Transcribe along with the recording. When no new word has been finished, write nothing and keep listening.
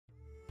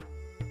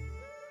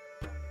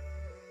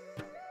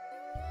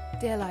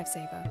Dear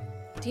Lifesaver,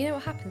 Do you know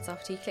what happens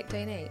after you click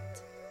donate?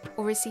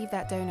 or receive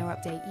that donor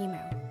update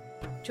email.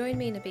 Join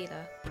me,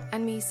 Nabila.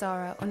 And me,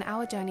 Sarah, on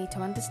our journey to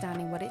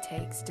understanding what it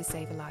takes to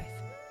save a life.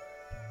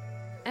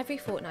 Every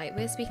fortnight,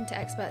 we're speaking to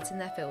experts in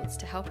their fields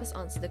to help us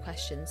answer the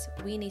questions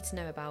we need to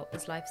know about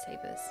as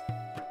lifesavers.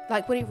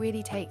 Like what it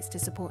really takes to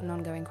support an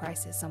ongoing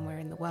crisis somewhere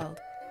in the world.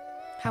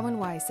 How and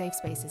why safe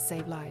spaces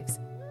save lives.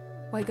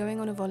 Why going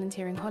on a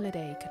volunteering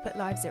holiday could put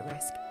lives at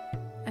risk.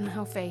 And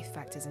how faith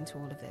factors into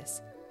all of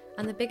this.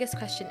 And the biggest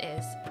question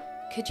is,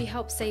 could you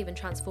help save and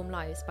transform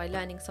lives by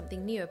learning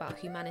something new about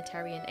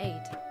humanitarian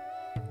aid?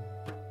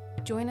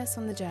 Join us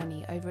on the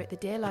journey over at the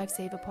Dear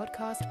Lifesaver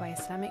podcast by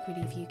Islamic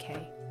Relief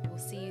UK. We'll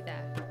see you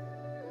there.